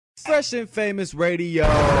Fresh and Famous Radio.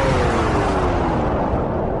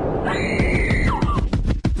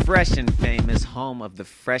 Fresh and Famous, home of the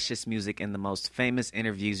freshest music and the most famous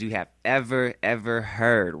interviews you have ever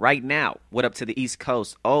heard. Right now, what up to the East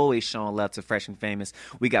Coast? Always showing love to Fresh and Famous.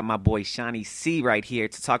 We got my boy SeanyC right here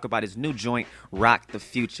to talk about his new joint, Rock the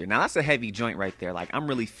Future. Now, that's a heavy joint right there. Like, I'm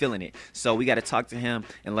really feeling it. So we got to talk to him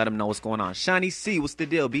and let him know what's going on. SeanyC, what's the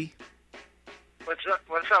deal, B? What's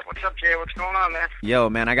up, Jay? What's going on, man? Yo,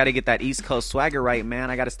 man, I got to get that East Coast swagger right,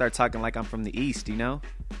 man. I got to start talking like I'm from the East, you know?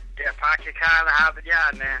 Yeah, park your car in the Harvard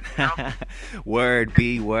Yard, man. You know? Word,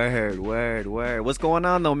 B, word. What's going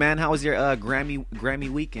on, though, man? How was your Grammy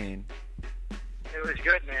weekend? It was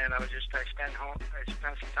good, man. I spent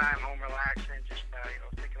some time home relaxing, just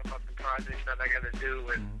thinking about the projects that I got to do,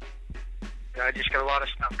 and I just got a lot of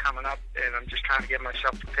stuff coming up, and I'm just trying to get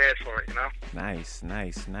myself prepared for it, you know? Nice,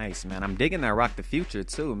 man. I'm digging that Rock the Future,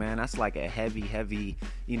 too, man. That's like a heavy,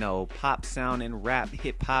 pop sound and rap,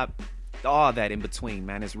 hip-hop, all that in between,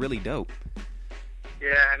 man. It's really dope.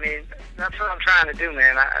 Yeah, I mean, that's what I'm trying to do,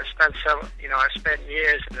 man. I spent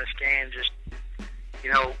years in this game just,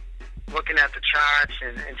 looking at the charts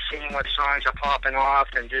and seeing what songs are popping off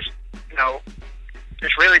and just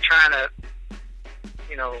really trying to,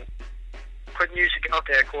 put music out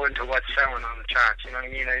there according to what's selling on the charts. You know what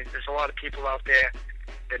I mean? There's a lot of people out there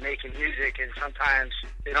that are making music, and sometimes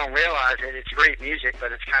they don't realize it. It's great music,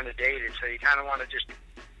 but it's kind of dated. So you kind of want to just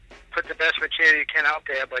put the best material you can out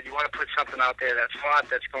there, but you want to put something out there that's hot,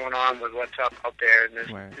 that's going on with what's up out there. And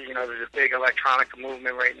there's, there's a big electronic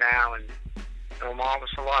movement right now, and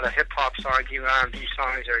almost a lot of hip hop songs, even R&B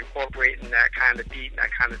songs, are incorporating that kind of beat and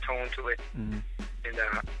that kind of tone to it. And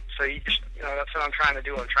so you just, that's what I'm trying to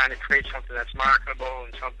do. I'm trying to create something that's marketable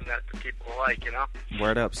and something that the people like,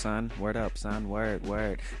 Word up, son. Word.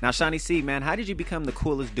 Now, SeanyC, man, how did you become the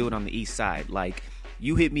coolest dude on the East Side? Like,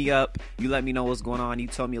 you hit me up, you let me know what's going on, you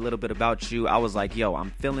told me a little bit about you. I was like, yo,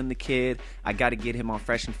 I'm feeling the kid. I got to get him on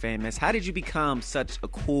Fresh and Famous. How did you become such a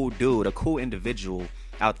cool dude, a cool individual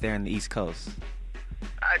out there in the East Coast?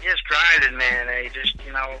 I just grinded, man. I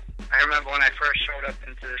remember when I first showed up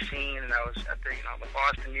into the scene, and I was at the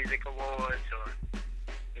Boston Music Awards, or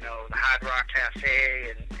the Hard Rock Cafe,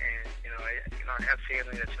 and I have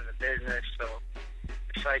family that's in the business, so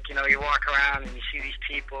it's like you walk around and you see these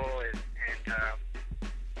people, and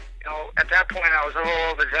at that point I was a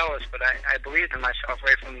little overzealous, but I believed in myself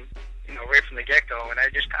right from the get-go, and I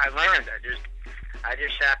learned. I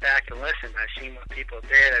just sat back and listened. I've seen what people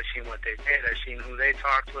did. I've seen what they did. I've seen who they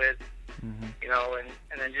talked with.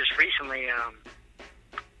 And then just recently, I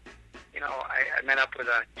met up with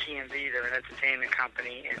a TMV. They're an entertainment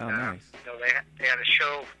company, and nice. They had a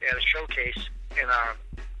showcase in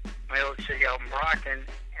my old city out in Brockton,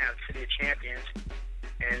 City of Champions.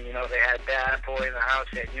 And they had Bad Boy in the house.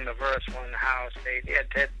 They had Universal in the house. They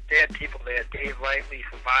had people. They had Dave Lightly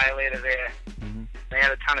from Violator there. They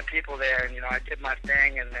had a ton of people there, and I did my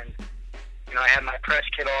thing, and then I had my press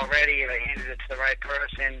kit all ready, and I handed it to the right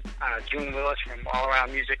person. June Willis from All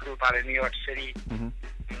Around Music Group out of New York City. And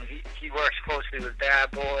he works closely with Bad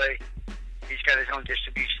Boy. He's got his own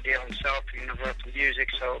distribution deal himself for Universal Music,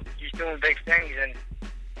 so he's doing big things. And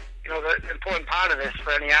the important part of this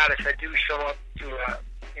for any artist that do show up to a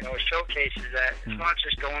showcase is that it's not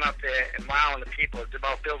just going up there and wowing the people. It's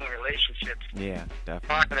about building relationships. Yeah, definitely.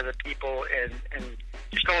 Talking to the people, and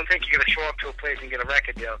just don't think you're going to show up to a place and get a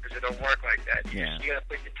record deal, because it don't work like that. You got to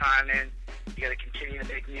put your time in. You got to continue to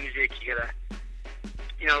make music. You got to,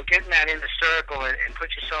 get in that inner circle and put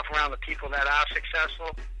yourself around the people that are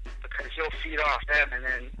successful, because you'll feed off them, and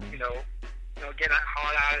then, get a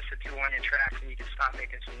hard artist or two on your tracks, and you can start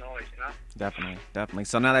making some noise, Definitely.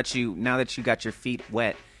 So now that you got your feet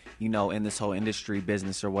wet, in this whole industry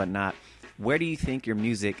business or whatnot, where do you think your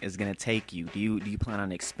music is going to take you? Do you plan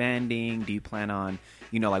on expanding? Do you plan on,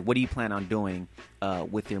 what do you plan on doing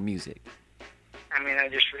with your music? I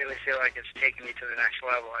just really feel like it's taking me to the next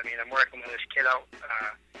level. I'm working with this kid out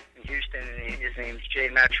in Houston, and his name's Jay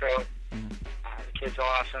Metro. The kid's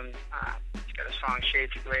awesome. He's got a song,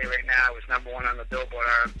 Shades of Grey, right now. It was #1 on the Billboard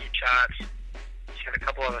R&B charts. He's got a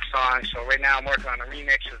couple other songs. So right now I'm working on a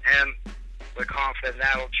remix with him. We're confident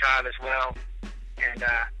that'll chart as well. And,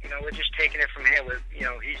 we're just taking it from here with,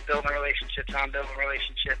 he's building relationships, I'm building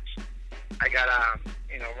relationships. I got,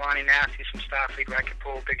 Ronnie Nasty from Starfleet Record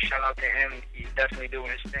Pool. Big shout out to him. He's definitely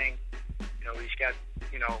doing his thing. He's got,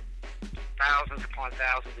 thousands upon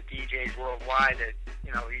thousands of DJs worldwide that,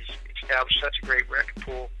 he's established such a great record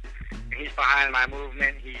pool. And he's behind my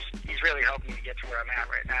movement. He's really helped me to get to where I'm at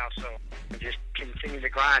right now. So just continue to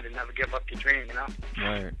grind and never give up your dream, you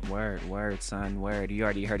know? Word, son, word. You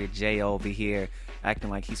already heard it, Jay over here, acting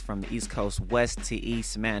like he's from the East Coast, west to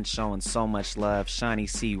east, man, showing so much love.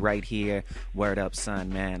 SeanyC right here. Word up, son,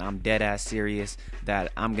 man. I'm dead ass serious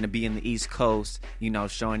that I'm going to be in the East Coast, you know,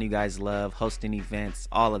 showing you guys love, hosting events,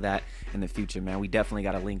 all of that in the future, man. We definitely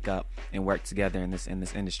got to link up and work together in this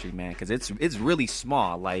industry, man, because it's really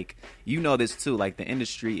small. Like, you know this too, like the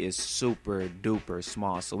industry is super duper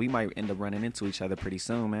small, so we might end up running into each other pretty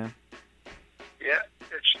soon, man. Yeah,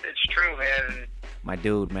 it's true, man. My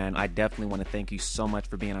dude, man, I definitely want to thank you so much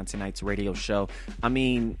for being on tonight's radio show. I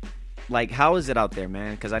mean, like, how is it out there,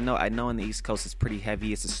 man? Because I know in the East Coast it's pretty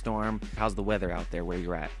heavy. It's a storm. How's the weather out there where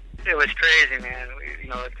you're at? It was crazy, man. You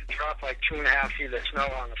know, it dropped like 2.5 feet of snow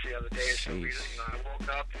on us the other day. Jeez. So I woke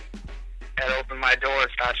up and had opened my door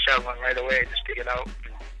and started shoveling right away just to get out.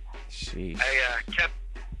 Jeez. I kept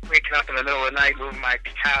waking up in the middle of the night, moving my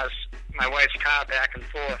wife's car back and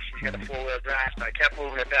forth. She's got a 4-wheel drive, so I kept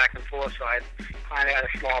moving it back and forth. So I finally had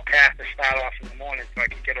a small path to start off in the morning so I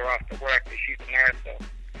could get her off to work because she's a nurse. So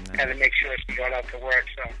I had to make sure she got out to work.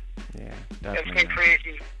 So yeah, it's been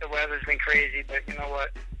crazy. The weather's been crazy, but you know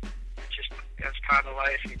what? That's part of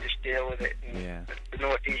life. You just deal with it. Yeah. The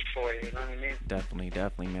Northeast for you, you know what I mean?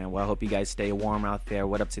 Definitely, man. Well, I hope you guys stay warm out there.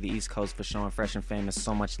 What up to the East Coast for showing Fresh and Famous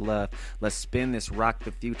so much love. Let's spin this Rock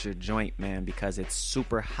the Future joint, man, because it's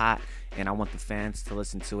super hot, and I want the fans to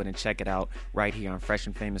listen to it and check it out right here on Fresh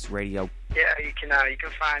and Famous Radio. Yeah, you can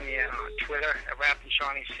find me on Twitter at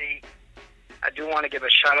SeanyC. I do want to give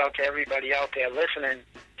a shout out to everybody out there listening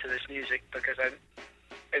to this music because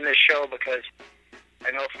in this show because I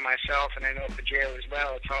know for myself and I know for Jail as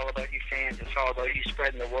well, it's all about you fans. It's all about you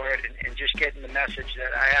spreading the word and just getting the message that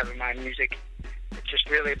I have in my music. It's just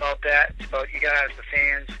really about that. It's about you guys, the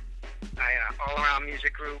fans. All Around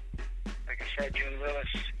Music Group. Like I said, June Willis,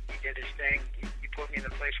 he did his thing. He put me in the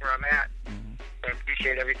place where I'm at. Mm-hmm. So I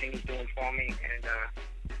appreciate everything he's doing for me. And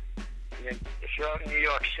then if you're out in New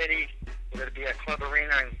York City, we're going to be at Club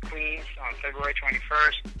Arena in Queens on February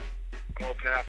 21st. I'm opening up